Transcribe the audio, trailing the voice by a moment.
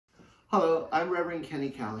Hello, I'm Reverend Kenny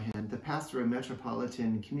Callahan, the pastor of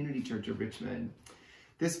Metropolitan Community Church of Richmond.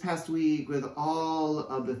 This past week, with all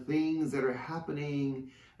of the things that are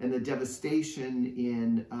happening and the devastation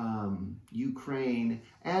in Ukraine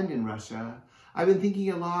and in Russia, I've been thinking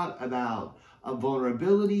a lot about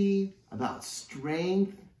vulnerability, about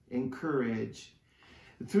strength and courage.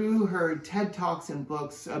 Through her TED Talks and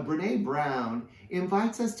books, Brené Brown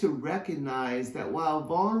invites us to recognize that while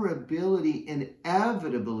vulnerability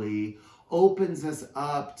inevitably opens us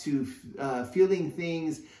up to feeling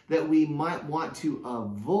things that we might want to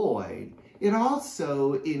avoid, it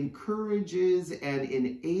also encourages and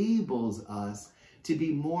enables us to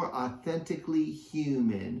be more authentically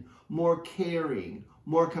human, more caring,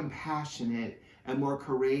 more compassionate, and more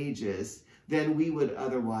courageous than we would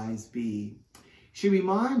otherwise be. She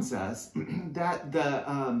reminds us that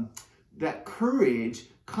that courage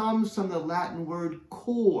comes from the Latin word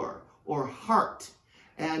cor, or heart,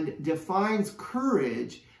 and defines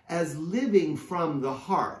courage as living from the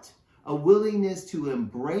heart, a willingness to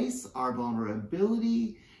embrace our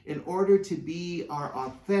vulnerability in order to be our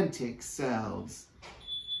authentic selves.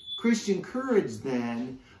 Christian courage,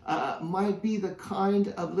 then, might be the kind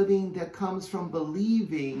of living that comes from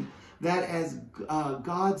believing that as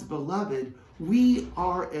God's beloved, we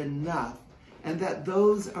are enough, and that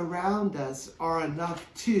those around us are enough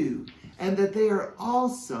too, and that they are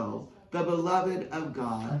also the beloved of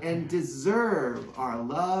God and deserve our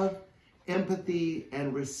love, empathy,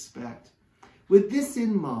 and respect. With this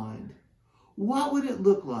in mind, what would it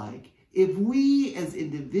look like if we as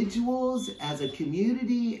individuals, as a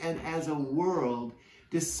community, and as a world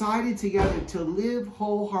decided together to live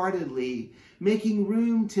wholeheartedly, making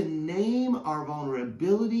room to name our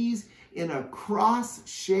vulnerabilities in a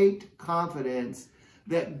cross-shaped confidence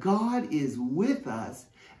that God is with us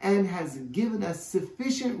and has given us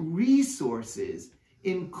sufficient resources,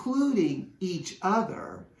 including each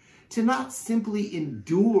other, to not simply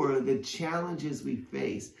endure the challenges we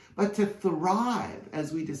face, but to thrive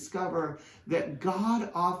as we discover that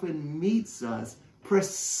God often meets us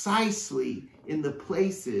precisely in the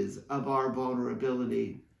places of our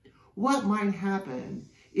vulnerability. What might happen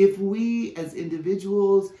if we as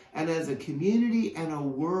individuals and as a community and a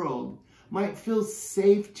world might feel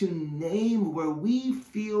safe to name where we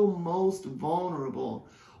feel most vulnerable,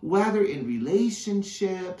 whether in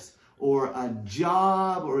relationships or a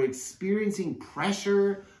job or experiencing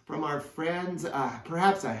pressure from our friends,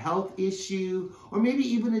 perhaps a health issue, or maybe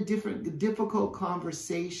even a difficult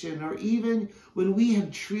conversation, or even when we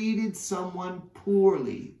have treated someone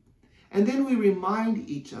poorly. And then we remind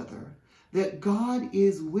each other that God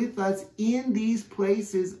is with us in these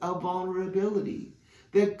places of vulnerability,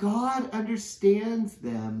 that God understands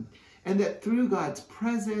them, and that through God's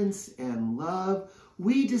presence and love,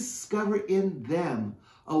 we discover in them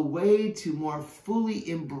a way to more fully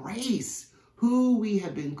embrace who we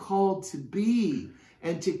have been called to be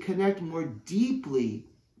and to connect more deeply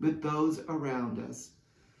with those around us.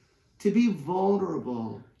 To be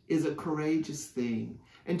vulnerable is a courageous thing.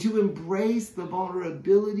 And to embrace the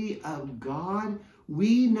vulnerability of God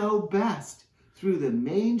we know best through the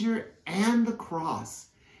manger and the cross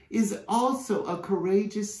is also a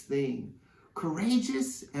courageous thing.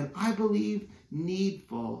 Courageous and, I believe,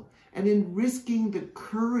 needful. And in risking the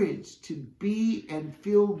courage to be and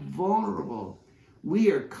feel vulnerable,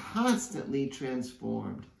 we are constantly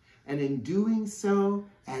transformed. And in doing so,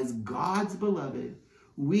 as God's beloved,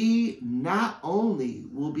 we not only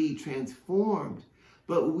will be transformed,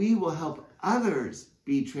 but we will help others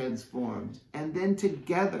be transformed. And then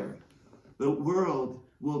together, the world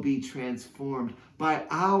will be transformed by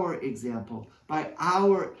our example, by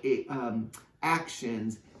our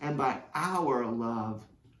actions, and by our love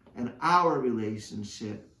and our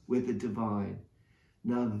relationship with the divine.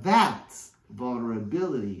 Now that's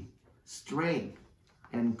vulnerability, strength,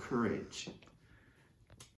 and courage.